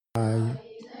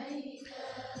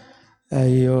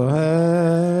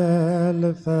أيها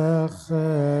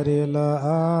الفخر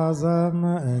الأعظم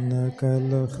أنك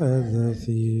الخذف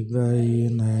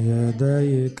بين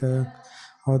يديك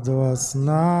خذ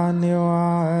واصنعني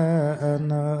وعاء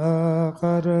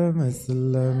آخر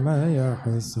مثل ما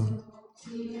يحسن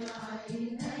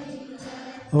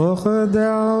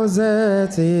أخدع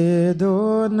ذاتي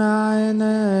دون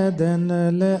عناد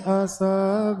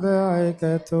لأصابعك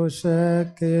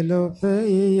تشكل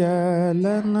فيا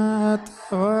لن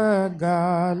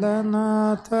أتوجع لن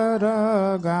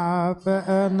أتراجع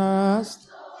فأنا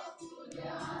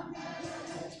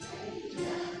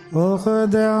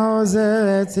أخدع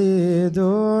ذاتي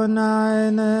دون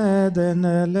عناد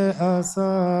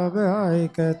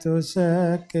لأصابعك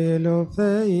تشكل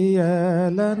فيا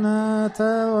لن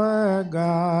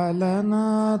أتوجع لن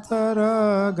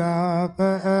أتراجع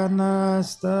فأنا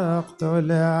اشتقت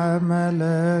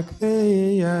لعملك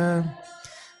فيا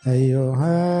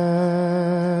أيها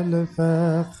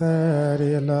الفخر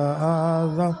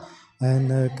الأعظم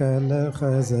أنك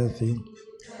الخزفي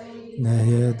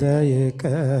يديك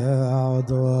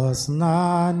أعد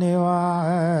واصنعني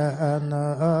وعاء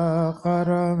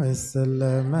آخر مثل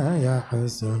ما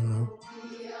يحسن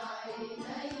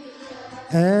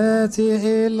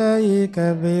آتي إليك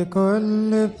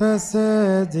بكل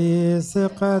فسادي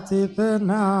ثقتي في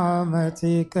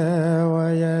نعمتك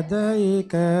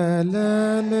ويديك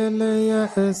لا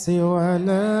لليأس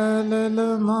ولا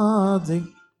للماضي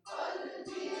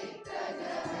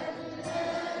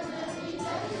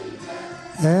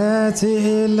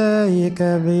آتي إليك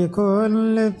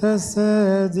بكل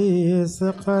فسادي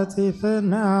ثقتي في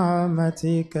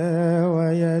نعمتك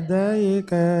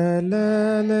ويديك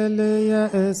لا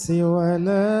لليأس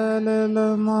ولا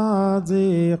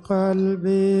للماضي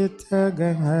قلبي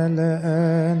اتجه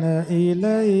الآن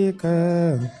إليك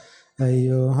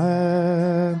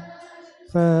أيها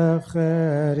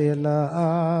فخر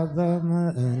الأعظم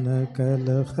أنك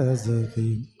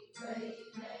الخزفي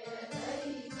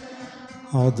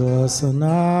عد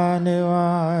واصنعني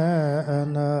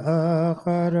وأنا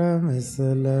آخر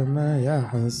مثل ما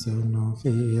يحسن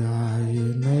في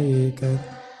عينيك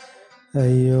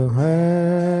أيها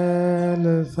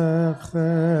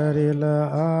الفخر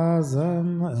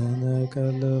الأعظم أنك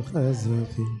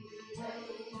الخزفي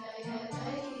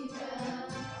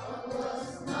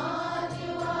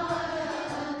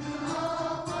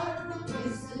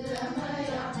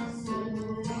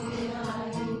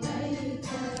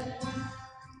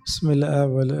بسم الله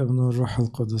والابن والروح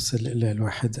القدس الإله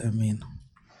الواحد أمين.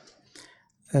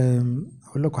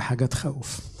 أقول لكم حاجة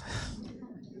تخوف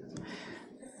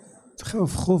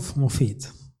خوف مفيد.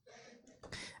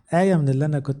 آية من اللي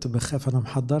أنا كنت بخاف، أنا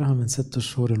محضرها من 6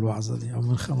 شهور الوعظة دي أو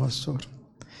من 5 شهور،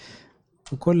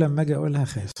 وكل لما أجي أقولها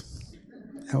خاف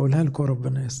أقولها لكم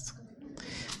ربنا يستر،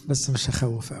 بس مش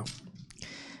هخوف أوي.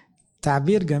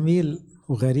 تعبير جميل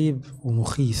وغريب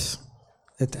ومخيف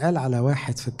اتقال على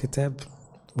واحد في الكتاب،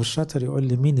 والشاطر يقول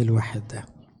لي مين الواحد ده.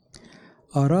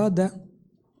 أراد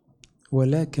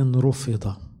ولكن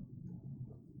رفض.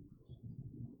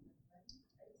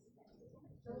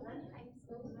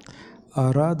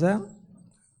 أراد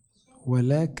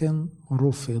ولكن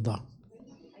رفض.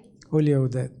 قول يا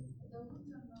وداد.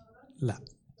 لا،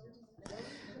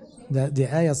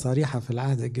 دي آية صريحة في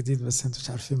العهد الجديد بس انتوا مش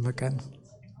عارفين مكانها.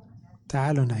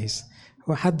 تعالوا نعيش.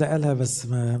 هو حد قالها بس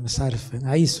ما مش عارف فين.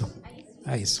 عيسو.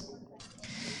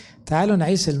 تعالوا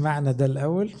نعيش المعنى ده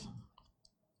الأول.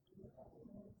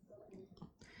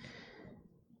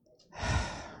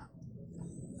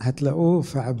 هتلاقوه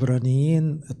في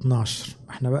عبرانيين 12.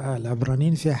 احنا بقى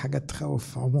العبرانيين فيها حاجات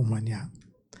تخوف عموما يعني،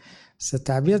 بس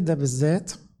التعبير ده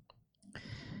بالذات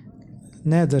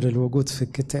نادر الوجود في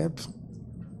الكتاب،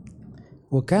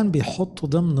 وكان بيحطه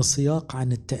ضمن سياق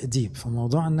عن التأديب.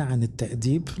 فموضوعنا عن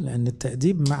التأديب، لأن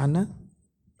التأديب معنى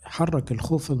يحرك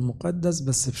الخوف المقدس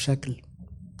بس بشكل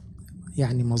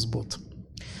يعني مظبوط.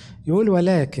 يقول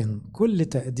ولكن كل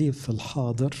تأديب في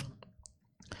الحاضر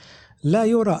لا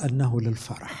يرى أنه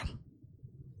للفرح.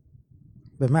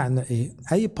 بمعنى إيه؟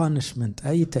 أي punishment،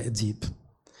 أي تأديب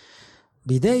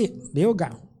بيضايق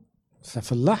بيوجع،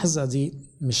 ففي اللحظة دي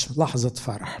مش لحظة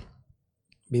فرح،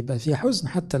 بيبقى في حزن.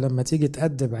 حتى لما تيجي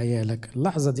تأدب عيالك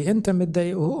اللحظة دي أنت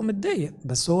متضايق وهو متضايق،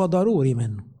 بس هو ضروري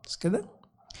منه، بس كده.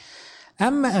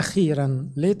 أما أخيرا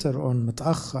later on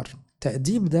متأخر،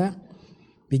 تأديب ده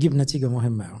بيجيب نتيجة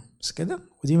مهمة أوي، بس كده.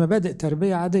 ودي مبادئ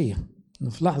تربية عادية، إنه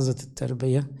في لحظة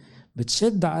التربية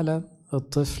بتشد على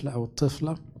الطفل أو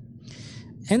الطفلة.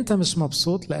 أنت مش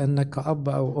مبسوط لأنك كأب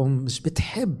أو أم مش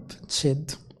بتحب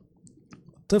تشد.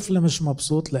 الطفل مش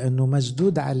مبسوط لأنه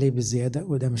مشدود عليه بزيادة،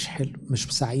 وده مش حلو، مش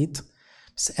سعيد.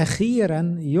 بس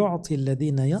أخيرا يعطي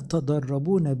الذين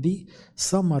يتدربون به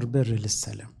ثمر بر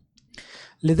للسلام.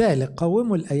 لذلك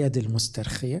قوموا الأيادي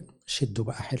المسترخية، شدوا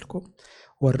بقى حيلكم،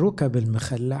 والركب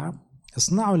المخلعة،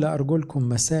 اصنعوا لأرجلكم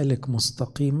مسالك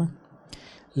مستقيمة،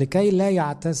 لكي لا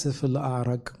يعتسف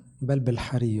الأعرج بل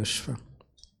بالحري يشفى.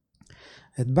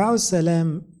 اتبعوا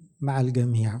السلام مع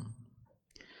الجميع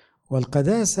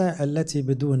والقداسة التي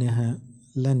بدونها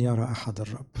لن يرى أحد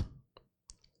الرب.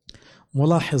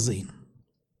 ملاحظين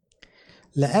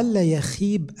لئلا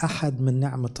يخيب أحد من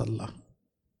نعمة الله.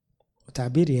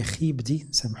 وتعبير يخيب دي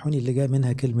سامحوني اللي جاء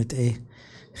منها كلمة ايه؟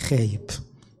 خايب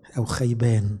أو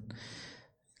خيبان،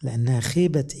 لأنها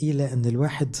خيبة تقيلة أن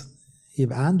الواحد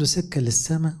يبقى عنده سكة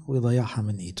للسماء ويضيعها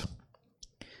من إيده.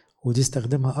 ودي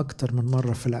استخدمها أكتر من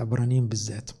مرة في العبرانيين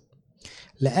بالذات.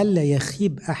 لئلا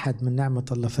يخيب أحد من نعمة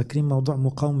الله. فاكرين موضوع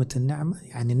مقاومة النعمة؟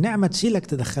 يعني النعمة تشيلك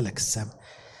تدخلك السماء،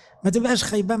 ما تبقاش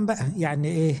خيبان بقى. يعني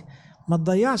إيه؟ ما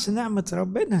تضيعش نعمة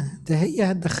ربنا، ده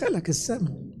هي هتدخلك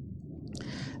السماء.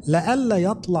 لئلا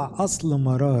يطلع أصل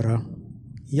مرارة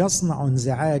يصنع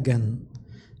انزعاجا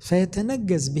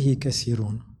فيتنجس به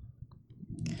كثيرون.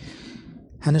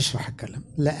 هنشرح الكلام.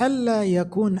 لئلا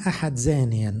يكون أحد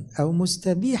زانيا أو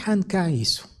مستبيحا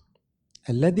كعيسو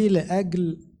الذي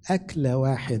لأجل أكلة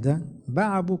واحدة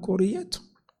باع بكوريته،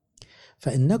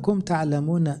 فإنكم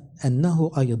تعلمون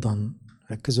أنه أيضا،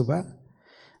 ركزوا بقى،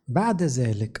 بعد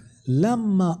ذلك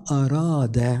لما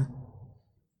أراد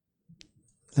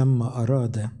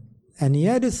أن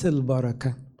يرث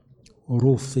البركة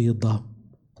رفض.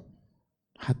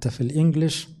 حتى في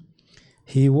الإنجليش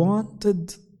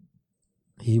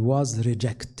he was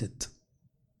rejected.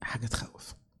 حاجة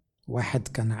تخوف. واحد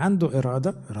كان عنده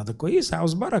إرادة كويسة،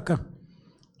 عاوز بركة،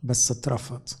 بس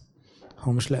اترفض.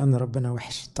 هو مش لأن ربنا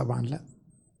وحش طبعا، لا،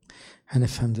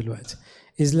 هنفهم دلوقتي.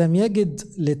 إذ لم يجد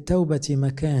للتوبة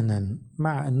مكانا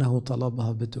مع أنه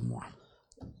طلبها بدموع.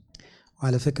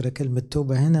 وعلى فكرة كلمة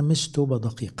توبة هنا مش توبة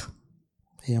دقيقة،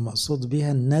 هي مقصود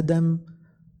بها الندم.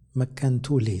 مكان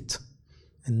تو ليت،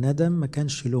 الندم ما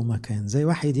كانش له مكان. زي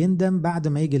واحد يندم بعد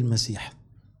ما يجي المسيح،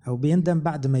 أو بيندم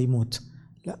بعد ما يموت،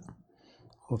 لا،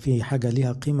 هو في حاجة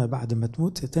ليها قيمة بعد ما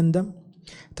تموت تندم.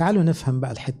 تعالوا نفهم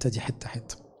بقى الحتة دي حتة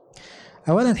حتة.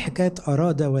 أولا حكاية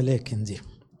أراد ولكن دي،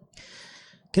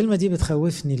 الكلمة دي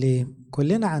بتخوفني ليه؟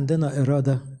 كلنا عندنا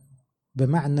إرادة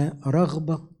بمعنى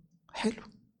رغبة. حلو،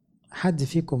 حد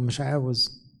فيكم مش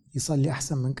عاوز يصلي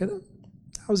أحسن من كده؟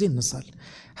 عاوزين نصلي.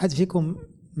 حد فيكم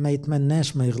ما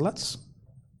يتمناش ما يغلطش؟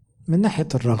 من ناحية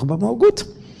الرغبة موجود.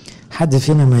 حد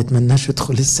فينا ما يتمناش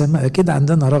يدخل السماء؟ أكيد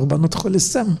عندنا رغبة ندخل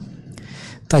السماء.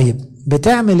 طيب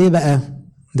بتعمل إيه بقى؟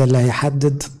 ده اللي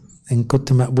هيحدد إن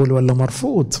كنت مقبول ولا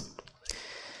مرفوض.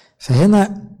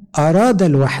 فهنا أراد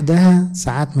لوحدها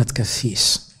ساعات ما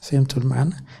تكفيش. فهمتوا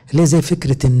المعنى؟ ليه؟ زي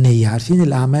فكرة النية، عارفين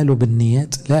الأعمال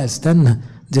بالنيات؟ لا استنى،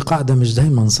 دي قاعدة مش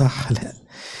دايما صح.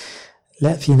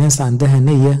 لا، في ناس عندها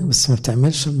نية بس ما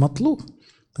بتعملش المطلوب،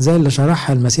 زي اللي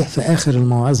شرحها المسيح في آخر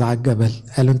الموعظة على الجبل.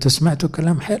 قالوا انتوا سمعتوا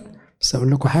كلام حلو، بس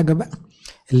أقول لكم حاجة بقى،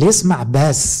 اللي يسمع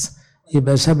بس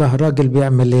يبقى شبه راجل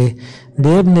بيعمل ايه؟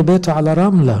 بيبني بيته على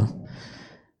رملة.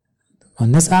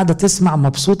 والناس قاعدة تسمع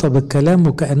مبسوطة بالكلام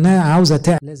وكأنها عاوزة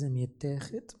تعمل، لازم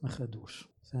يتاخد، ما خدوش.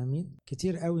 فاهمين؟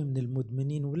 كتير قوي من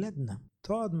المدمنين ولادنا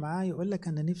تقعد معاه يقول لك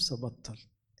أنا نفسي أبطل.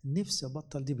 نفسي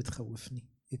أبطل دي بتخوفني.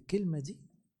 الكلمة دي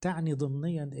تعني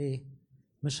ضمنيا ايه؟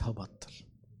 مش هبطل،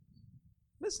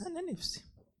 بس أنا نفسي.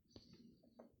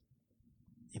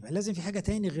 يبقى لازم في حاجة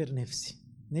تاني غير نفسي.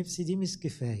 نفسي دي مش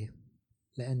كفاية،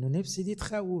 لأنه نفسي دي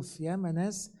تخوف. ياما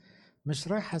ناس مش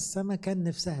رايحة السما كان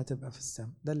نفسها تبقى في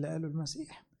السما، ده اللي قاله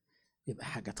المسيح. يبقى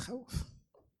حاجة تخوف.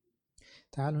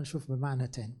 تعالوا نشوف بمعنى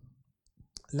تاني.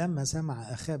 لما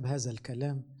سمع أخاب هذا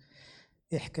الكلام،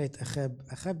 إيه حكاية أخاب؟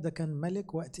 أخاب ده كان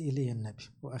ملك وقت إيليا النبي،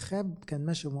 وأخاب كان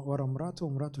ماشي ورا مراته،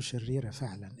 ومراته شريرة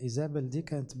فعلا. إيزابل دي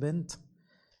كانت بنت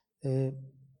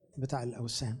بتاع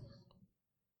الأوثان،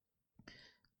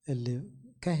 اللي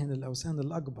كاهن الأوثان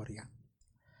الأكبر يعني.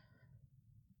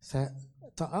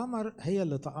 فتأمر، هي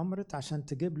اللي تأمرت عشان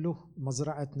تجيب له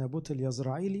مزرعة نابوت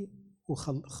اليزرعيلي،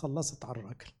 وخلصت على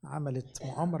الراجل. عملت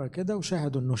مؤامرة كده،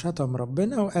 وشاهدوا انه شتم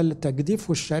ربنا وقال التجديف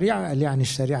والشريعة. قال يعني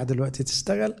الشريعة دلوقتي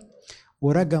تشتغل،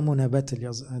 ورجموا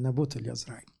نابوت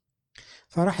اليزرعيلي.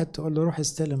 فراحت تقول له روح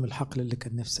استلم الحقل اللي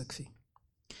كان نفسك فيه.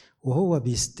 وهو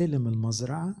بيستلم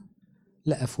المزرعة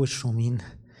لقى في وشه مين؟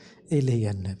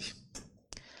 إيليا النبي.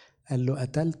 قال له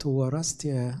قتلت وورثت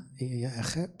يا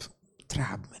أخاب؟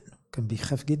 ترعب منه، كان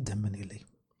بيخاف جدا من إيليا.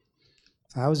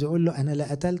 فعاوز يقول له أنا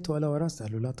لا قتلت ولا ورثت.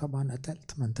 قال له لا طبعا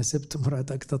قتلت، ما أنت سبت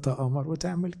مراتك تتآمر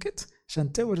وتعمل كده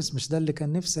عشان تورث، مش ده اللي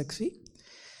كان نفسك فيه؟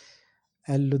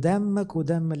 قال له دمك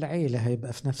ودم العيلة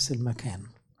هيبقى في نفس المكان.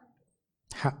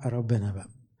 حق ربنا بقى.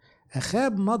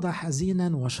 أخاب مضى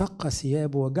حزينا وشق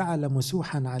ثيابه وجعل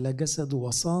مسوحا على جسده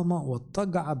وصام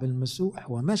واضطجع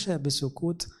بالمسوح ومشى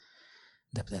بسكوت.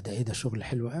 ده ايه ده، شغل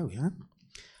حلو قوي ها.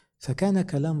 فكان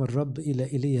كلام الرب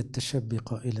إلى إيليا التشبي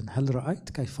قائلا هل رأيت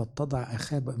كيف اتضع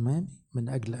أخاب أمامي؟ من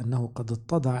أجل أنه قد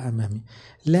اتضع أمامي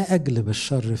لا أجلب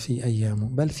الشر في أيامه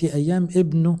بل في أيام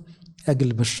ابنه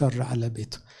أجلب الشر على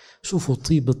بيته. شوفوا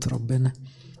طيبة ربنا،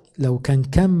 لو كان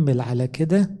كمل على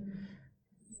كده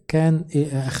كان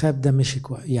أخاب ده مشي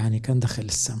يعني كان دخل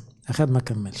السم. أخاب ما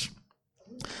كملش،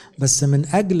 بس من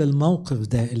أجل الموقف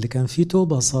ده اللي كان فيه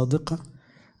توبة صادقة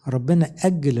ربنا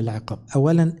أجل العقاب.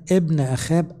 أولا ابن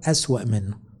أخاب أسوأ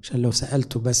منه، عشان لو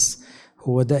سألته بس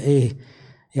هو ده إيه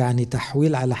يعني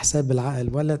تحويل على حساب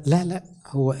الولد، لا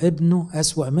هو ابنه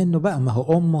أسوأ منه بقى، ما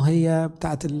هو أمه هي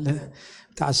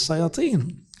بتاع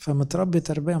الشياطين، فمتربي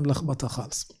تربية ملخبطة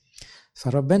خالص.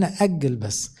 فربنا أجل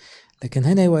بس. لكن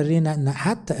هنا يورينا أن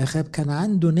حتى أخاب كان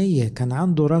عنده نية، كان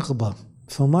عنده رغبة.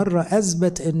 فمرة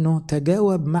أثبت أنه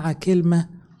تجاوب مع كلمة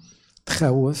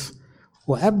تخوف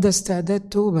وأبدأ استعداد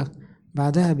توبة.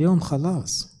 بعدها بيوم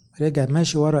خلاص رجع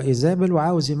ماشي ورا إيزابل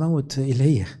وعاوز يموت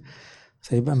إيليا.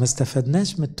 فيبقى ما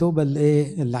استفدناش من التوبة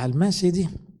اللي على الماشي دي.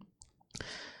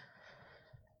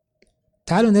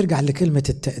 تعالوا نرجع لكلمة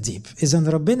التأديب. إذن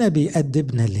ربنا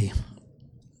بيأدبنا ليه؟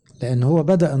 لأن هو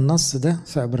بدأ النص ده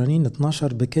في عبرانيين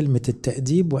 12 بكلمة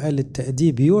التأديب، وقال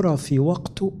التأديب يرى في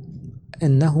وقته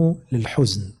إنه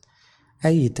للحزن.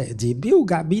 أي تأديب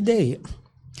بيوجع بيضايق،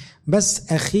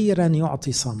 بس أخيرا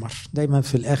يعطي ثمر، دايما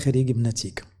في الآخر يجي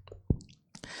بنتيجة.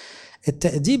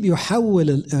 التأديب يحول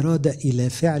الإرادة إلى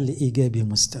فعل إيجابي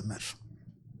مستمر.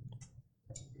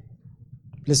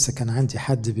 لسه كان عندي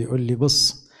حد بيقول لي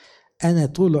بص أنا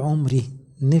طول عمري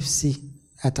نفسي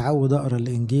أتعود أقرأ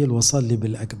الإنجيل وصلي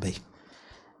بالأجبية،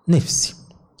 نفسي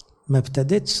ما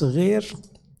ابتدتش غير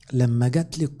لما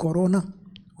جات لي الكورونا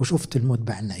وشفت الموت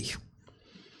بعيني.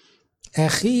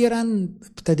 أخيرا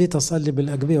ابتديت أصلي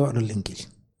بالأجبية وأقرأ الإنجيل.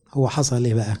 هو حصل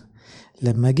إيه بقى؟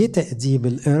 لما جيت تأديب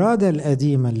الإرادة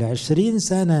القديمة اللي 20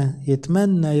 سنة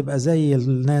يتمنى يبقى زي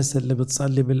الناس اللي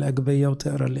بتصلي بالأجبية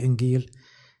وتقرأ الإنجيل،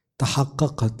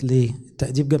 تحققت. ليه؟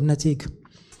 التأديب جاب نتيجة.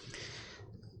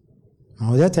 ما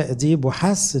هو ده تأديب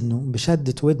وحس إنه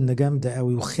بشدة ودن جامدة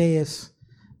قوي وخاف،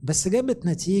 بس جابت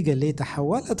نتيجة. ليه؟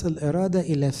 تحولت الإرادة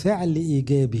إلى فعل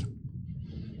إيجابي.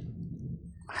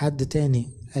 حد تاني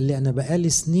قال لي أنا بقالي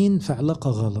سنين في علاقة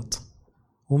غلط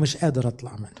ومش قادر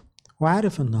أطلع منها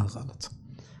وعارف إنها غلط،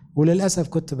 وللأسف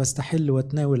كنت بستحل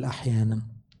واتناول أحيانا.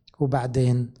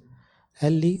 وبعدين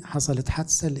قال لي حصلت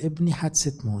حادثة لابني،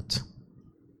 حادثة موت.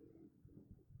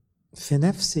 في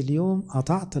نفس اليوم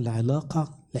قطعت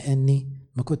العلاقة لأني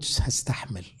ما كنتش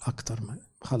هستحمل أكتر، ما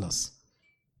خلاص.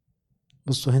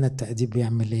 بصوا هنا التأديب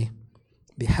بيعمل إيه؟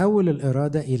 بيحول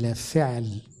الإرادة إلى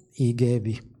فعل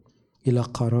إيجابي، إلى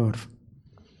قرار.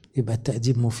 يبقى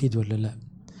التأديب مفيد ولا لا؟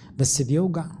 بس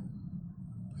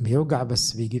بيوجع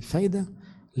بس بيجيب فايدة.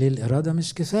 ليه؟ الإرادة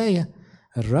مش كفاية،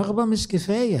 الرغبة مش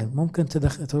كفاية، ممكن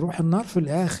تروح النار في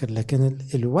الآخر، لكن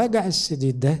الوجع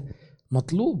الشديد ده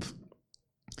مطلوب.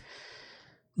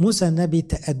 موسى النبي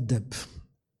تأدب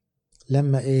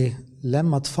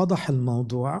لما اتفضح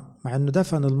الموضوع، مع انه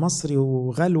دفن المصري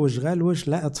وغلوش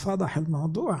لا اتفضح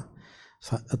الموضوع،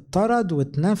 فاضطرد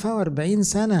واتنفى 40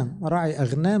 سنة راعي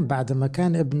أغنام بعد ما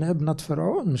كان ابنة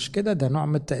فرعون. مش كده؟ ده نوع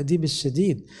من التأديب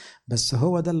الشديد، بس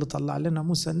هو ده اللي طلع لنا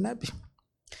موسى النبي.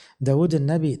 داود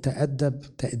النبي تأدب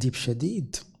تأديب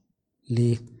شديد.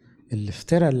 ليه؟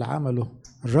 الافتراء اللي عمله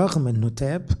رغم انه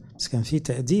تاب، بس كان فيه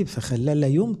تأديب فخلاه لا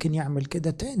يمكن يعمل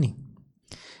كده تاني.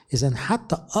 إذن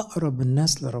حتى أقرب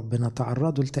الناس لربنا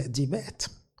تعرضوا لتأديبات،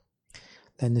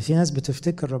 لأن في ناس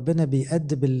بتفتكر ربنا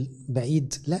بيأدب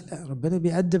البعيد. لا ربنا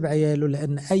بيأدب عياله،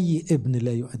 لأن أي ابن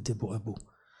لا يؤدب أبوه.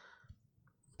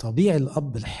 طبيعي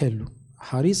الأب الحلو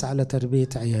حريص على تربية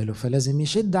عياله، فلازم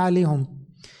يشد عليهم،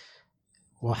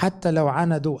 وحتى لو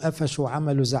عندوا وقفشوا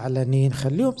وعملوا زعلانين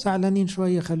خليهم زعلانين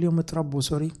شوية، خليهم يتربوا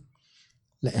سوري،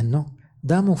 لأنه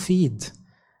ده مفيد.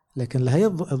 لكن اللي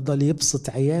هيفضل يبسط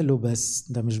عياله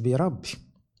بس ده مش بيربي،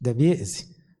 ده بيأذي.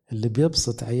 اللي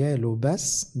بيبسط عياله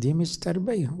بس دي مش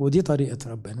تربية، ودي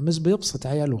طريقة ربنا، مش بيبسط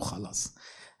عياله وخلاص،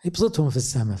 يبسطهم في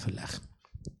السماء في الآخر.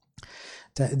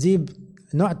 تأديب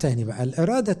نوع تاني بقى،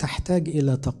 الإرادة تحتاج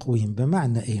إلى تقويم.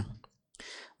 بمعنى إيه؟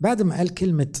 بعد ما قال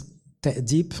كلمة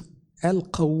تأديب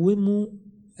قال قوموا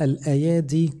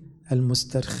الأيادي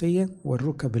المسترخية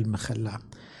والركب المخلعة.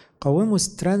 قوموا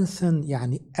strengthen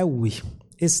يعني قوي،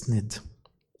 اسند.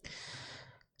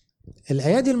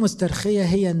 الأيادي المسترخية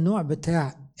هي النوع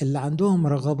بتاع اللي عندهم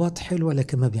رغبات حلوة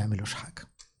لكن ما بيعملوش حاجة،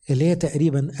 اللي هي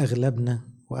تقريبا أغلبنا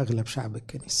وأغلب شعب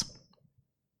الكنيسة.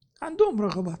 عندهم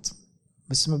رغبات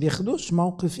بس ما بياخدوش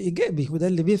موقف إيجابي، وده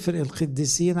اللي بيفرق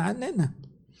القديسين عننا.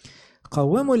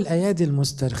 قوموا الأيادي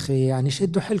المسترخية، يعني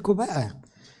شدوا حيلكوا بقى.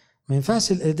 ما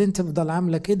ينفعش الإيدين تفضل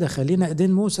عاملة كده، خلينا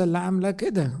إيدين موسى اللي عاملة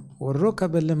كده،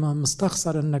 والركب اللي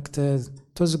مستخسر إنك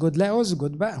تسجد، لا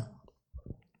أسجد بقى.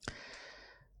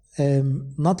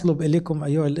 نطلب إليكم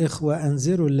أيها الإخوة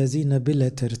أنذروا الذين بلا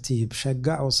ترتيب،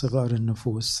 شجعوا صغار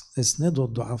النفوس، اسندوا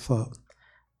الضعفاء،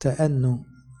 تأنوا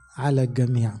على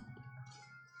الجميع.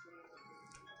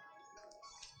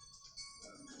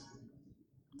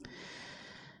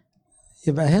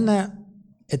 يبقى هنا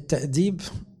التأديب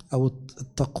أو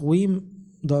التقويم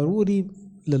ضروري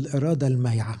للإرادة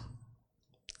الميعة.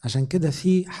 عشان كده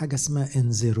في حاجة اسمها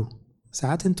انذروا.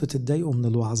 ساعات انتوا تتضايقوا من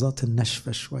الوعظات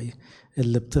الناشفة شوية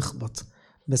اللي بتخبط،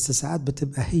 بس ساعات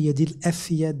بتبقى هي دي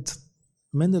الأفيد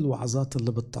من الوعظات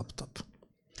اللي بتطبطب،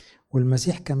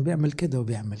 والمسيح كان بيعمل كده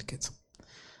وبيعمل كده.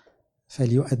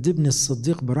 فليؤدبني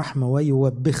الصديق برحمة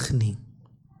ويوبخني،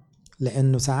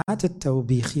 لأنه ساعات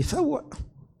التوبيخ يفوق.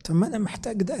 طب ما أنا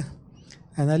محتاج ده،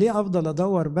 أنا ليه أفضل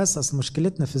أدور بس؟ أصل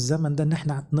مشكلتنا في الزمن ده إن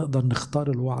إحنا نقدر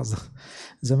نختار الوعظة.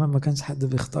 زمان ما كانش حد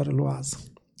بيختار الوعظة،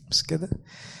 مش كده؟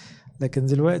 لكن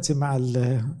دلوقتي مع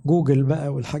جوجل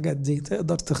بقى والحاجات دي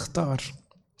تقدر تختار.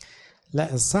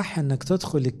 لا، الصح إنك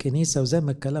تدخل الكنيسة وزي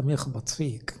ما الكلام يخبط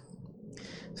فيك.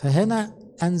 فهنا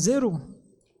أنذروا،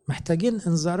 محتاجين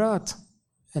إنذارات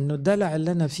إنه الدلع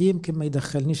اللي أنا فيه يمكن ما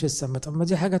يدخلنيش السما. طب ما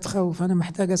دي حاجة تخوف، أنا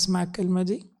محتاج أسمع الكلمة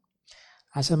دي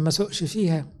عشان ما سوقش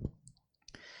فيها.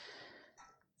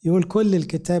 يقول كل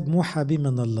الكتاب موحى به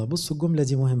من الله. بصوا الجملة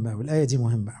دي مهمة، والآية دي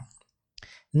مهمة.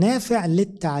 نافع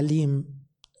للتعليم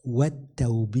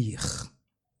والتوبيخ.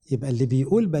 يبقى اللي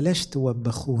بيقول بلاش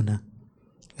توبخونا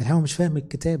يعني هو مش فاهم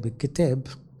الكتاب. الكتاب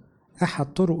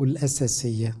أحد طرقه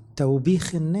الأساسية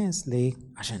توبيخ الناس. ليه؟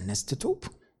 عشان الناس تتوب،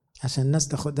 عشان الناس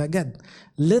تاخدها جد.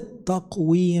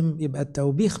 للتقويم. يبقى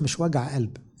التوبيخ مش وجع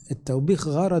قلب، التوبيخ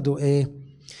غرضه ايه؟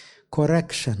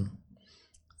 كوركشن،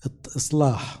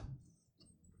 إصلاح،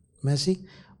 ماشي.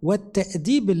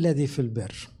 والتأديب الذي في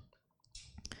البر.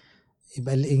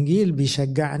 يبقى الإنجيل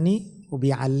بيشجعني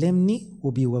وبيعلمني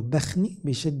وبيوبخني،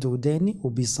 بيشد وداني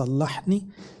وبيصلحني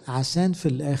عشان في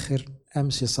الآخر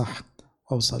أمشي صح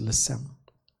وأوصل للسماء.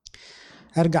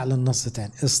 أرجع للنص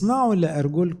تاني. اصنعوا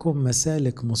لأرجلكم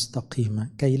مسالك مستقيمة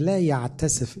كي لا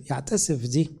يعتسف. يعتسف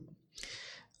دي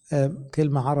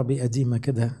كلمة عربي قديمة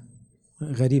كده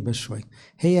غريبة شوي،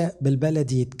 هي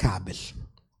بالبلدي يتكعبل.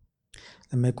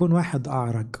 لما يكون واحد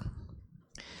أعرج،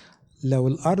 لو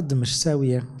الأرض مش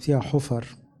ساوية فيها حفر،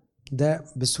 ده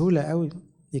بسهولة قوي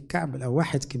يتكعبل. أو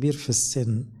واحد كبير في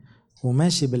السن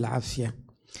وماشي بالعافية،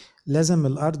 لازم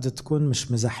الأرض تكون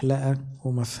مش مزحلقة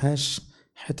وما فيهاش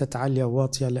حتة عالية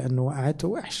واطية، لأنه وقعته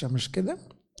وحشة، مش كده؟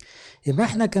 يبقى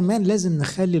احنا كمان لازم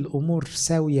نخلي الأمور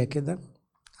ساوية كده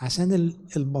عشان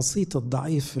البسيط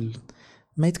الضعيف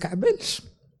ما يتكعبلش.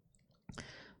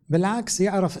 بالعكس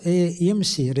يعرف ايه،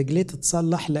 يمشي رجليه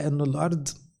تتصلح، لأنه الأرض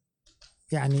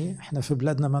يعني احنا في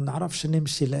بلادنا ما نعرفش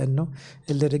نمشي، لأنه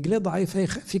اللي رجليه ضعيفة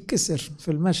يخاف يتكسر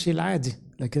في المشي العادي،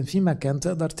 لكن في مكان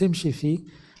تقدر تمشي فيه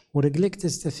ورجليك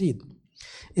تستفيد.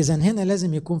 إذن هنا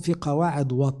لازم يكون في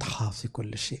قواعد واضحة في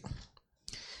كل شيء.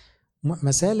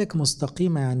 مسالك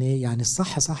مستقيمة يعني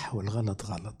الصح صح والغلط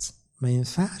غلط. ما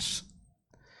ينفعش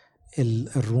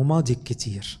الرمادي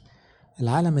الكتير.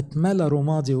 العالم اتملى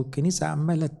رمادي والكنيسة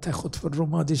عمالة تاخد في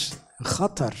الرمادي،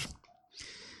 خطر.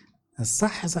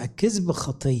 الصح صح، الكذب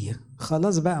خطية.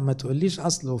 خلاص بقى ما تقوليش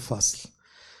أصل وفصل.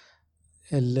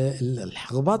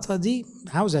 الحغبطة دي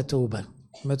عاوزة توبة.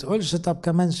 ما تقولش طب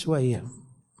كمان شوية.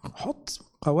 حط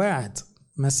قواعد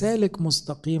مسالك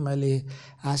مستقيمة. ليه؟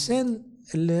 عشان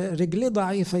اللي رجليه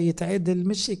ضعيفة يتعدل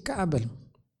مش يتكعبل.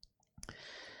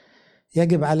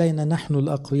 يجب علينا نحن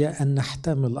الأقوياء أن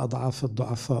نحتمل أضعاف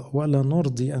الضعفاء ولا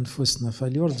نرضي أنفسنا،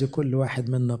 فليرضي كل واحد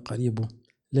منا قريبه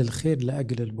للخير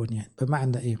لأجل البنيان.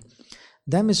 بمعنى إيه؟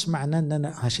 ده مش معناه أن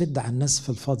أنا هشد على الناس في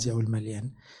الفاضية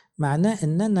والمليان. معناه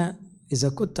أن أنا إذا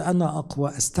كنت أنا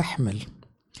أقوى أستحمل،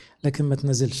 لكن ما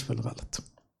تنزلش في الغلط.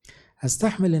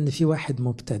 أستحمل أن في واحد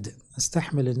مبتدئ،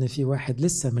 أستحمل أن في واحد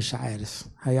لسه مش عارف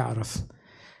هيعرف،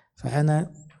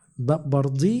 فأنا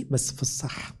برضيه بس في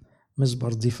الصح، مش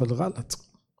برضيه في الغلط.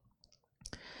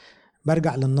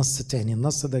 برجع للنص تاني.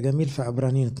 النص ده جميل في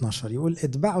عبرانيين 12 يقول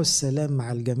اتبعوا السلام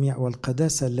مع الجميع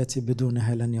والقداسة التي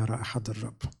بدونها لن يرى أحد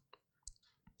الرب.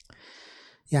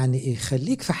 يعني إيه؟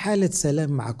 خليك في حالة سلام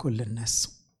مع كل الناس.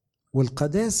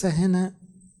 والقداسة هنا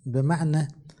بمعنى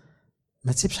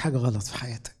ما تسيبش حاجة غلط في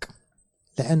حياتك،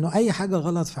 لأنه أي حاجة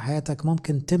غلط في حياتك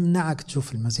ممكن تمنعك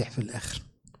تشوف المسيح في الآخر.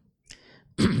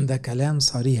 ده كلام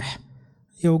صريح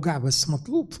يوجع بس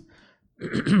مطلوب.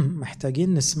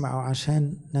 محتاجين نسمعه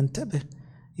عشان ننتبه.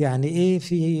 يعني ايه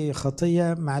في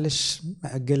خطية معلش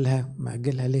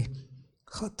مأجلها ليه؟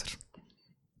 خطر.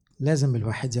 لازم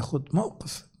الواحد ياخد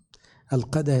موقف.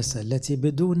 القداسة التي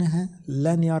بدونها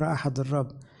لن يرى أحد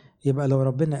الرب. يبقى لو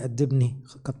ربنا أدبني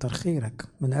كتر خيرك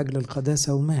من أجل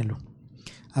القداسة وماله.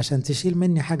 عشان تشيل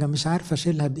مني حاجة مش عارفة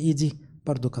أشيلها بإيدي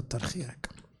برضو كتر خيرك.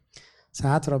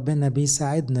 ساعات ربنا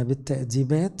بيساعدنا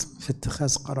بالتأديبات في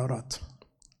اتخاذ قرارات.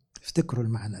 افتكروا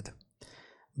المعنى ده.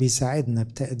 بيساعدنا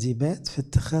بتأديبات في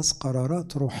اتخاذ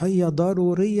قرارات روحية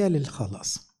ضرورية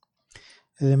للخلاص،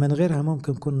 اللي من غيرها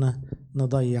ممكن كنا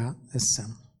نضيع السم.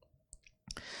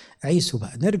 عيسو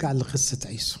بقى، نرجع لقصة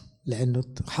عيسو، لأنه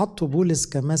حطوا بولس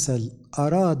كمثل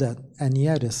أراد أن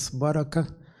يرث بركة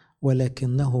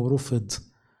ولكنه رفض،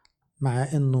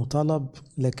 مع أنه طلب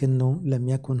لكنه لم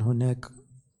يكن هناك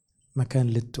مكان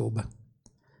للتوبة.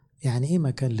 يعني إيه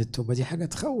مكان للتوبة؟ دي حاجة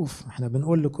تخوف. احنا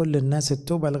بنقول لكل الناس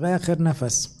التوبة لغاية آخر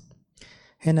نفس.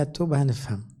 هنا التوبة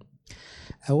هنفهم.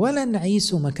 أولا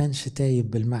عيسو ما كانش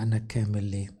تايب بالمعنى الكامل.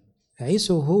 ليه؟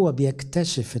 عيسو هو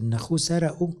بيكتشف إن أخوه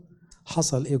سرقه،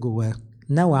 حصل إيه جواه؟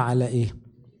 نوى على إيه؟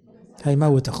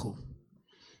 هيموت أخوه.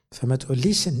 فما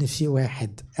تقوليش إن في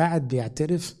واحد قاعد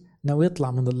بيعترف نوى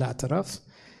يطلع من الاعتراف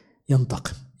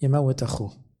ينتقم يموت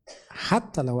أخوه.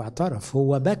 حتى لو اعترف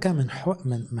هو بكى من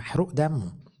محروق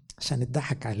دمه عشان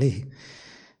اتضحك عليه.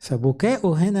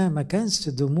 فبكاؤه هنا ما كانش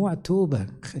دموع توبة،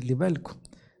 خلي بالكم،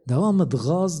 ده هو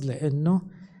متغاظ لأنه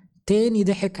تاني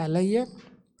ضحك عليا.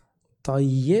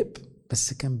 طيب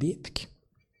بس كان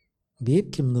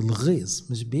بيبكي من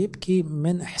الغيظ، مش بيبكي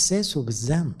من إحساسه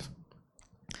بالذنب.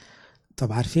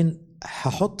 طب عارفين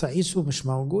هحط عيسو مش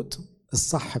موجود،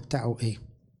 الصح بتاعه إيه؟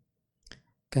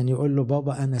 كان يقول له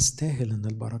بابا أنا استاهل إن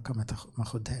البركة ما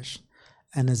أخدهاش.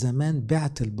 أنا زمان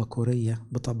بعت البكورية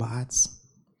بطبعات.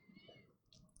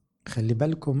 خلي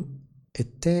بالكم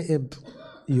التائب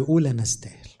يقول أنا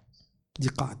استاهل، دي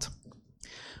قاعدة.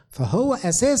 فهو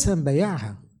أساسا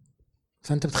بيعها.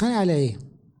 فأنت بتخانق على إيه؟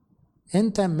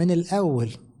 أنت من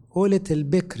الأول قولة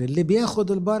البكر اللي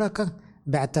بياخد البركة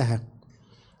بعتها.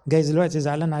 جايز دلوقتي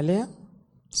زعلان عليها،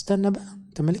 استنى بقى،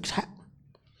 أنت مالكش حق.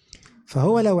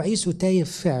 فهو لو عيسو تايب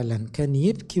فعلا كان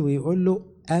يبكي ويقول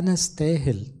له أنا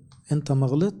استاهل، أنت ما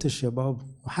غلطتش يا بابا.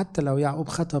 وحتى لو يعقوب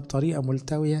خدها بطريقة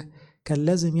ملتوية كان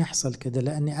لازم يحصل كده،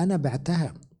 لأني أنا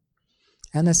بعتها.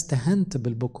 أنا استهنت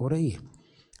بالبكورية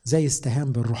زي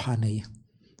استهان بالروحانية،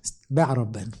 باع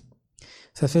ربنا.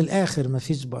 ففي الآخر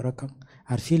مفيش بركة.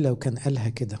 عارفين لو كان قالها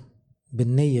كده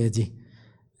بالنية دي،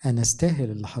 أنا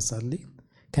استاهل اللي حصل لي،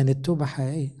 كانت توبة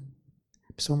حقيقية.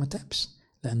 بس هو ما تابش،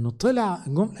 لأنه طلع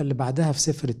الجملة اللي بعدها في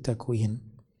سفر التكوين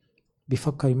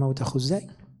بيفكر يموت أخوه إزاي.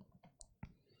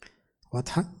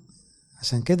 واضحة؟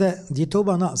 عشان كده دي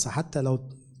توبة ناقصة. حتى لو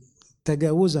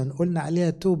تجاوزا قلنا عليها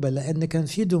توبة لأن كان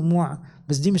في دموع،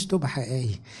 بس دي مش توبة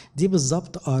حقيقية. دي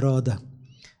بالظبط أراد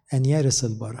أن يرث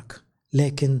البركة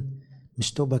لكن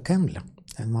مش توبة كاملة.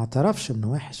 يعني ما اعترفش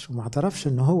انه وحش وما اعترفش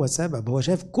انه هو سبب. هو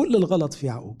شايف كل الغلط في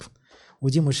يعقوب.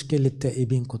 ودي مشكلة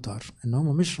التائبين كتار، ان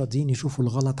هم مش راضيين يشوفوا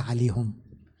الغلط عليهم.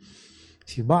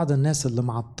 في بعض الناس اللي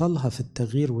معطلها في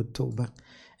التغيير والتوبة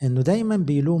انه دايما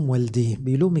بيلوم والديه،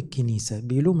 بيلوم الكنيسة،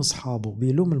 بيلوم اصحابه،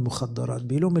 بيلوم المخدرات،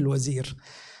 بيلوم الوزير.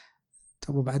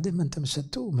 طب وبعدين ما انت مش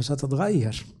هتتوب، مش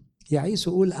هتتغير. يا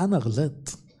عيسو قول انا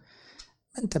غلطت.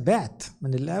 ما انت بعت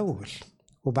من الاول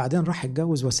وبعدين راح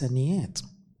اتجوز وثنيات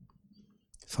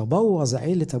فبوظ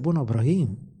عيلة أبونا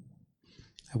إبراهيم.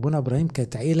 أبونا إبراهيم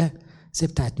كانت عيلة زي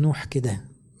بتاعت نوح كده،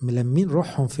 ملمين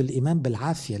روحهم في الإيمان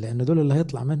بالعافية، لأن دول اللي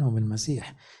هيطلع منهم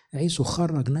المسيح. عيسو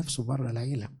خرج نفسه بره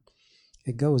العيلة،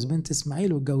 اتجوز بنت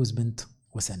إسماعيل واتجوز بنت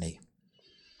وثنية،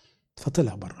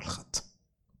 فطلع بره الخط.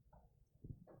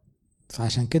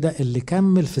 فعشان كده اللي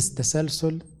كمل في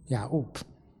التسلسل يعقوب.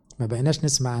 ما بقيناش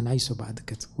نسمع عن عيسو بعد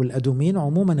كده. والأدوميين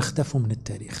عموما اختفوا من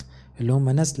التاريخ، اللي هم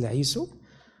نسل عيسو.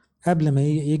 قبل ما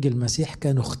يجي المسيح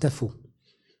كانوا اختفوا.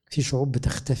 في شعوب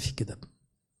بتختفي كده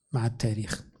مع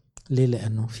التاريخ. ليه؟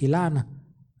 لأنه في لعنة.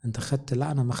 انت خدت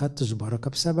لعنة، ما خدتش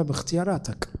بركة بسبب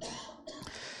اختياراتك.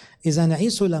 إذا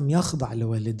عيسو لم يخضع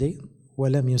لوالديه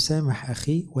ولم يسامح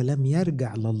أخيه ولم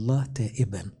يرجع لله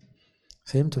تائبا.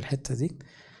 فهمتوا الحتة دي؟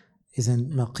 إذا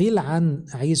ما قيل عن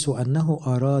عيسو أنه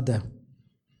أراد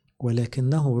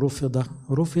ولكنه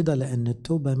رفض لأن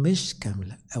التوبة مش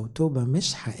كاملة أو توبة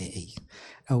مش حقيقية،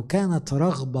 أو كانت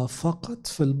رغبة فقط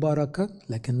في البركة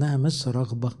لكنها مش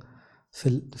رغبة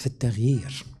في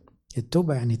التغيير.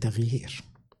 التوبة يعني تغيير.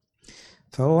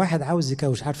 فهو واحد عاوز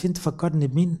يكوش. عارفين تفكرني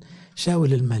بمين؟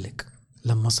 شاول الملك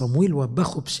لما صمويل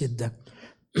وبخه بشدة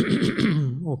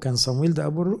وكان صمويل ده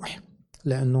أبو الروح،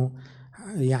 لأنه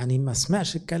يعني ما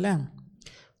سمعش الكلام،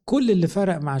 كل اللي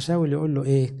فرق مع شاول يقول له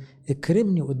ايه؟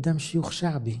 اكرمني قدام شيوخ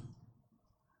شعبي.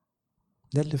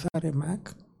 ده اللي فارق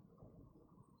معاك؟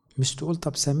 مش تقول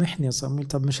طب سامحني يا صمويل،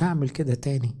 طب مش هعمل كده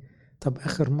تاني، طب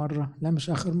اخر مرة، لا مش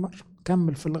اخر مرة،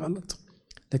 كمل في الغلط.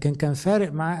 لكن كان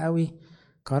فارق معاه قوي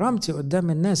كرامتي قدام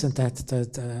الناس. انت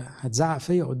هتزعق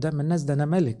فيا قدام الناس؟ ده انا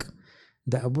ملك،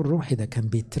 ده ابوه الروحي، ده كان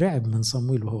بيترعب من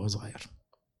صمويل وهو صغير.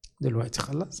 دلوقتي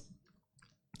خلاص.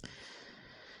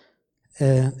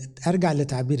 ارجع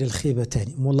لتعبير الخيبة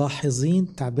تاني.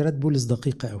 ملاحظين، تعبيرات بولس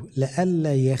دقيقة قوي،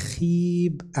 لئلا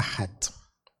يخيب احد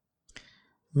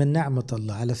من نعمة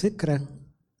الله. على فكرة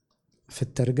في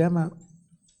الترجمة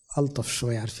ألطف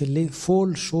شوية، عارفين ليه؟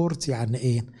 فول شورت يعني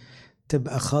ايه؟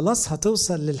 تبقى خلاص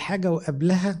هتوصل للحاجة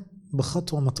وقبلها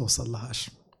بخطوة ما توصل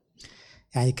لهاش.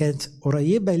 يعني كانت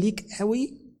قريبة ليك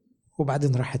قوي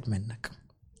وبعدين راحت منك.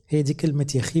 هي دي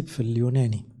كلمة يخيب في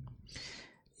اليوناني.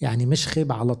 يعني مش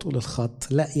خيب على طول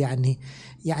الخط، لا،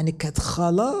 يعني كانت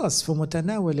خلاص في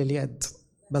متناول اليد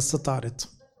بس طارت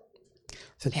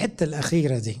في الحتة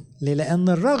الأخيرة دي. ليه؟ لأن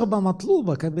الرغبة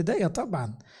مطلوبة كبداية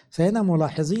طبعا. فهنا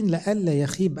ملاحظين لئلا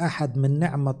يخيب أحد من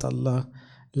نعمة الله،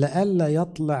 لئلا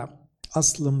يطلع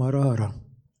أصل مرارة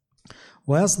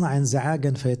ويصنع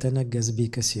انزعاجا فيتنجس به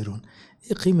كثيرون.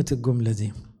 ايه قيمة الجملة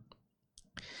دي؟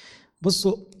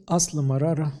 بصوا، أصل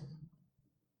مرارة،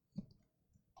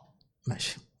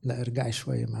 ماشي، لا ارجعي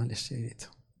شوية معلش يا ريت.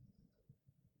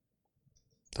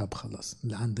 طب خلاص،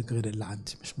 اللي عندك غير اللي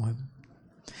عندي مش مهم.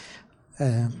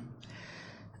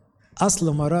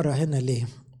 أصل مرارة هنا ليه؟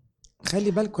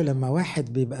 خلي بالكم لما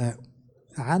واحد بيبقى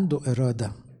عنده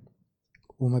إرادة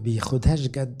وما بياخدهاش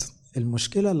جد،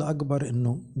 المشكلة الأكبر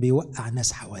إنه بيوقع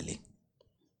ناس حواليه.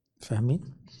 فاهمين؟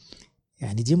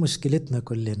 يعني دي مشكلتنا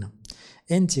كلنا.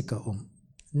 أنت كأم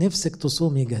نفسك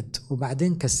تصومي جد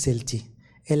وبعدين كسلتي،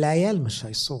 العيال مش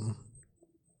هيصوموا،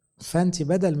 فأنت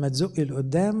بدل ما تزقي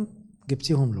لقدام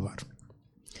جبتيهم لورا.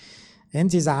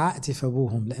 أنت زعقتي في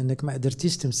أبوهم لأنك ما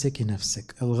قدرتيش تمسكي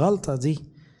نفسك. الغلطة دي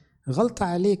غلطة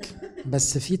عليك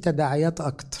بس في تداعيات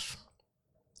أكتر.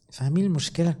 فاهمين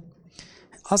المشكلة؟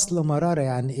 أصل مرارة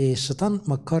يعني إيه؟ الشيطان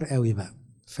مكار قوي بقى،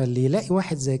 فاللي يلاقي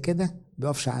واحد زي كده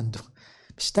بيقفش عنده،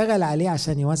 بيشتغل عليه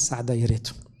عشان يوسع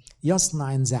دايرته،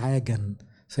 يصنع انزعاجا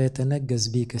فيتنجس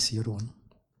به كثيرون.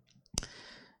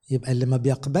 يبقى اللي ما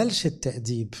بيقبلش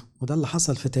التأديب، وده اللي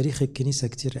حصل في تاريخ الكنيسة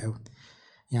كتير قوي.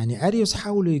 يعني أريوس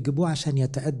حاولوا يجيبوه عشان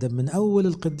يتأدب، من أول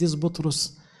القديس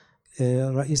بطرس،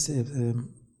 رئيس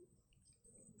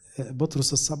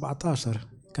بطرس ال17،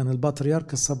 كان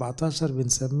البطريرك ال17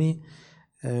 بنسميه،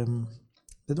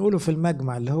 بنقوله في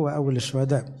المجمع اللي هو أول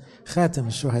الشهداء، خاتم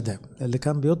الشهداء، اللي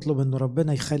كان بيطلب إنه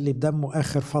ربنا يخلي بدمه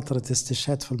آخر فترة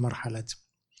استشهاد في المرحلة دي.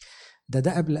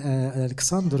 ده قبل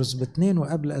ألكسندروس ب2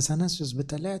 وقبل أثناسيوس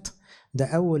ب3. ده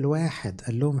أول واحد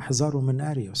قال لهم احذروا من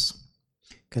أريوس،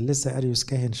 كان لسه أريوس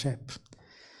كاهن شاب.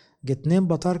 جه 2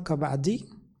 بطاركة بعديه،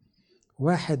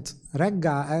 واحد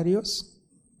رجع أريوس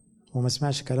وما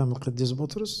سمعش كلام القديس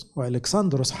بطرس،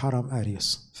 والكسندروس حرم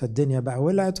أريوس، فالدنيا بقى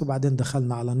ولعت. وبعدين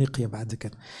دخلنا على نيقيا بعد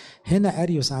كده. هنا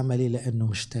أريوس عمل ايه؟ لأنه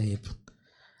مش تايب،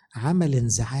 عمل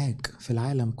انزعاج في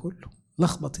العالم كله،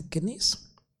 لخبط الكنيسة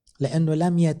لأنه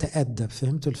لم يتأدب.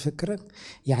 فهمتوا الفكرة؟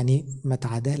 يعني ما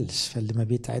تعدلش، فاللي ما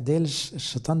بيتعدلش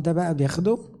الشيطان ده بقى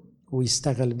بياخده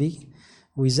ويستغل بيه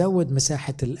ويزود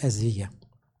مساحة الأذية.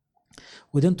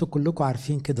 وده انتوا كلكم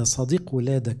عارفين كده. صديق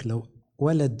ولادك لو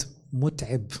ولد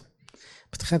متعب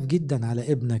بتخاف جدا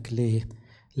على ابنك. ليه؟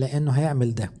 لأنه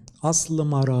هيعمل ده أصل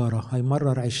مرارة،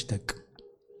 هيمرر عيشتك،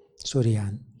 سوري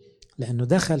يعني، لأنه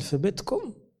دخل في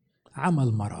بيتكم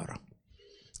عمل مرارة،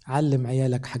 علم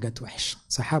عيالك حاجات وحشة،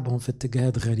 سحبهم في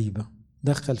اتجاهات غريبة،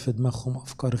 دخل في دماغهم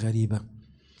أفكار غريبة،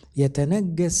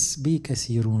 يتنجس بي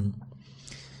كثيرون.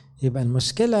 يبقى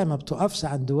المشكلة ما بتقفش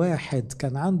عند واحد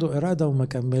كان عنده إرادة وما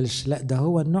كملش، لا، ده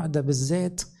هو النوع ده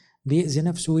بالذات بيأذي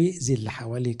نفسه ويأذي اللي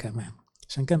حواليه كمان.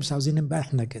 عشان كده مش عاوزين نبقى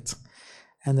احنا كده.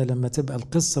 أنا لما تبقى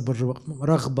القصة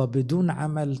بالرغبة بدون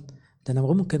عمل، ده أنا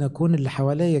ممكن أكون اللي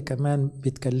حواليا كمان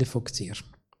بيتكلفوا كتير.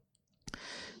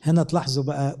 هنا تلاحظوا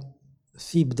بقى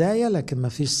في بداية لكن ما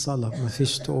فيش صلاة، ما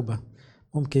فيش توبة.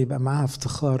 ممكن يبقى معاها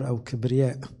افتخار أو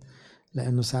كبرياء،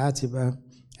 لأنه ساعات يبقى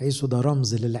عيسو ده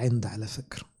رمز للعند على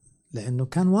فكرة، لأنه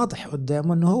كان واضح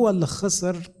قدامه أنه هو اللي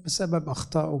خسر بسبب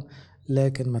أخطائه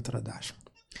لكن ما تردعش.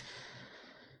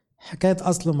 حكاية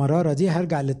أصل مرارة دي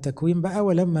هرجع للتكوين بقى.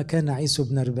 ولما كان عيسو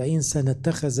ابن 40 سنة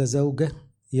اتخذ زوجة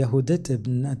يهودة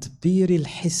ابنة بير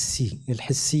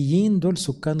الحسيين دول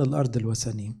سكان الأرض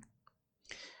الوثنيين،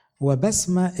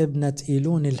 وبسمة ابنة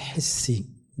إيلون الحسي،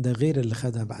 ده غير اللي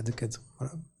خدها بعد كده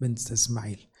بنت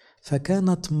إسماعيل،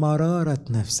 فكانت مرارة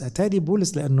نفس. أتاري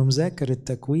بولس لأنه مذاكر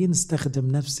التكوين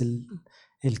استخدم نفس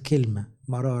الكلمة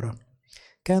مرارة،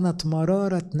 كانت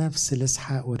مرارة نفس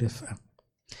لإسحاق ورفقة،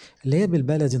 اللي هي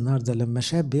بالبلد النهاردة لما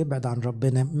شاب بيبعد عن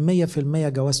ربنا 100%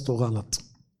 جوازته غلط،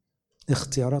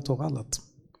 اختياراته غلط،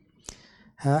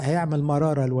 هيعمل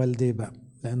مرارة لوالديه بقى،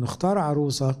 لأنه اختار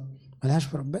عروسة ملهاش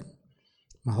في ربنا،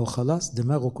 ما هو خلاص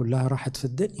دماغه كلها راحت في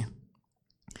الدنيا،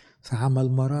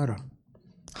 فعمل مرارة.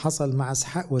 حصل مع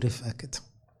إسحاق ورفقة كده،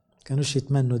 كانوش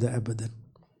يتمنوا ده أبدا،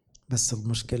 بس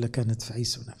المشكلة كانت في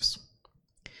عيسو نفسه.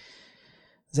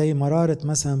 زي مرارة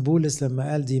مثلا بولس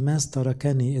لما قال ديماس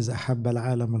تركني إذا أحب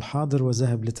العالم الحاضر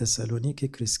وذهب لتسالونيكي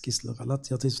كريسكيس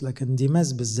لغلطيا، لكن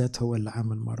ديماس بالذات هو اللي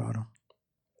عامل مرارة.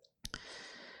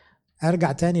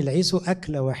 أرجع تاني لعيسو،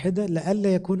 أكلة واحدة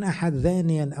لئلا يكون أحد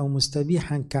ذانيا أو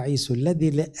مستبيحا كعيسو الذي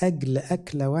لأجل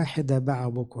أكلة واحدة باع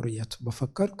بكوريته.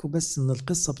 بفكركم بس إن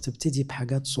القصة بتبتدي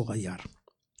بحاجات صغيرة،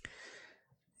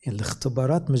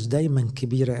 الاختبارات مش دايما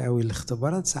كبيرة قوي،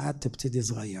 الاختبارات ساعات تبتدي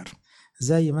صغير،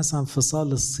 زي مثلا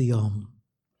فصال الصيام،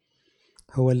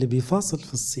 هو اللي بيفاصل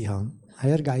في الصيام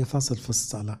هيرجع يفاصل في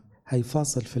الصلاة،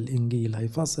 هيفاصل في الإنجيل،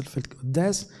 هيفاصل في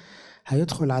القداس،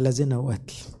 هيدخل على زنا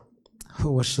وقتل.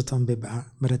 هو الشيطان بيبقى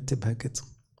مرتبها كده.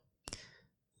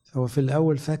 هو في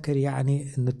الأول فاكر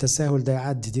يعني إن التساهل ده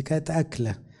يعدي، دي كانت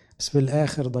أكلة، بس في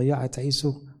الآخر ضيعت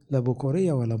عيسو لا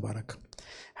بكورية ولا بركة.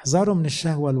 احذروا من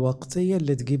الشهوة الوقتية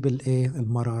اللي تجيب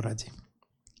المرارة دي،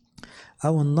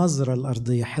 أو النظرة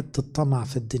الأرضية، حتى الطمع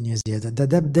في الدنيا زيادة.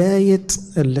 ده بداية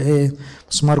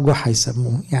مسمار جحا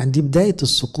يسموه، يعني دي بداية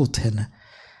السقوط هنا.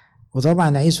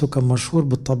 وطبعا عيسو كان مشهور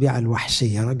بالطبيعة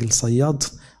الوحشية، راجل صياد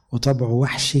وطبعه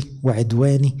وحشي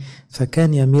وعدواني،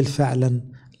 فكان يميل فعلا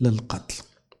للقتل.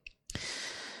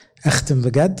 أختم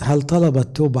بجد، هل طلب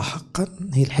التوبة حقا؟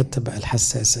 هي الحتة بقى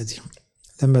الحساسة دي،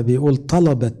 لما بيقول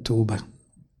طلب التوبة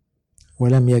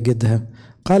ولم يجدها،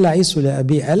 قال عيسو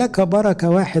لأبي ألك بركة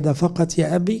واحدة فقط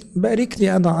يا أبي؟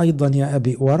 باركني أنا أيضا يا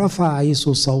أبي. ورفع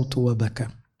عيسو صوته وبكى.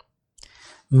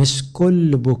 مش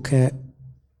كل بكاء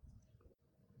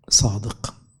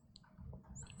صادق،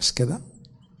 مش كده؟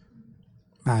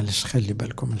 معلش خلي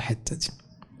بالكم الحتة دي،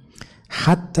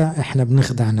 حتى احنا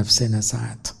بنخدع نفسنا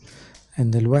ساعات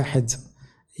ان الواحد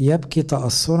يبكي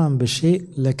تأثرا بشيء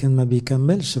لكن ما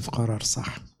بيكملش في قرار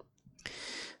صح.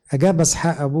 أجاب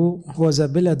إسحاق أبوه هو ذا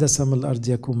بلا دسم الأرض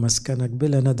يكون مسكنك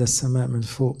بلا ندى السماء من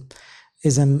فوق.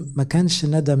 إذا ما كانش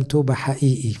ندم توبة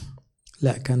حقيقي،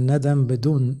 لا كان ندم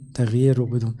بدون تغيير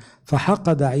وبدون.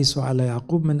 فحقد عيسو على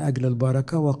يعقوب من أجل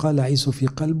البركة، وقال عيسو في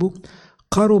قلبه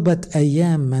قربت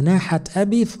أيام مناحة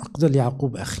أبي فأقتل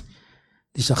يعقوب أخي.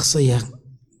 دي شخصية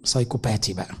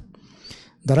سايكوباتي بقى،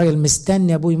 ده راجل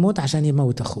مستني أبوه يموت عشان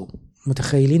يموت أخوه.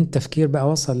 متخيلين التفكير بقى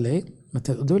وصل لإيه؟ ما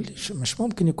تقولش مش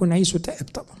ممكن يكون عيسو تائب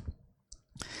طبعا،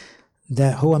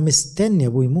 ده هو مستني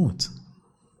أبوه يموت.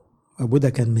 أبوه ده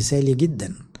كان مثالي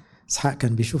جدا، إسحاق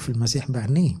كان بيشوف المسيح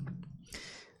بعينيه،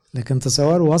 لكن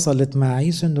تصوروا وصلت مع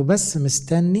عيسو إنه بس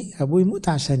مستني أبوه يموت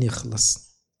عشان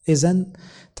يخلص. إذن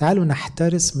تعالوا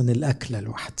نحترس من الأكلة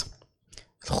الواحدة.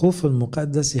 الخوف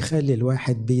المقدس يخلي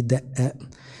الواحد بيدقق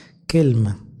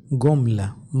كلمة،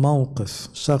 جملة، موقف،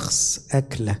 شخص،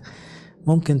 أكلة،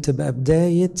 ممكن تبقى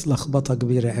بداية لخبطة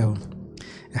كبيرة قوي.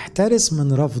 احترس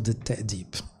من رفض التأديب.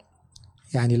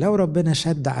 يعني لو ربنا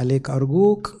شد عليك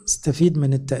أرجوك استفيد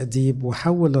من التأديب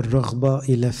وحول الرغبة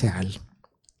إلى فعل.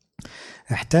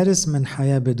 احترس من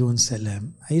حياة بدون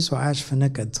سلام. عيسو عاش في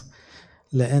نكد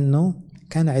لأنه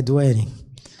كان عدواني،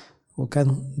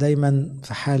 وكان دايما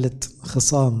في حالة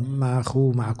خصام مع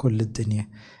أخوه مع كل الدنيا.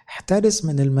 احترس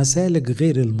من المسالك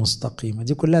غير المستقيمة.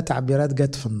 دي كلها تعبيرات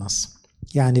جت في النص،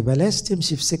 يعني بلاش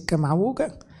تمشي في سكة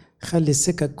معوجة، خلي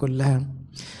السكك كلها.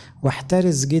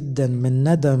 واحترس جدا من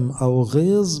ندم أو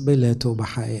غيظ بلا توبة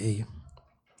حقيقية.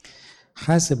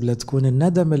 حاسب لا تكون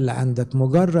الندم اللي عندك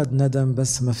مجرد ندم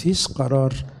بس مفيش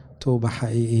قرار توبة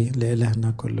حقيقي.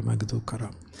 لإلهنا كل مجد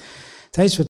وكرم. تعيش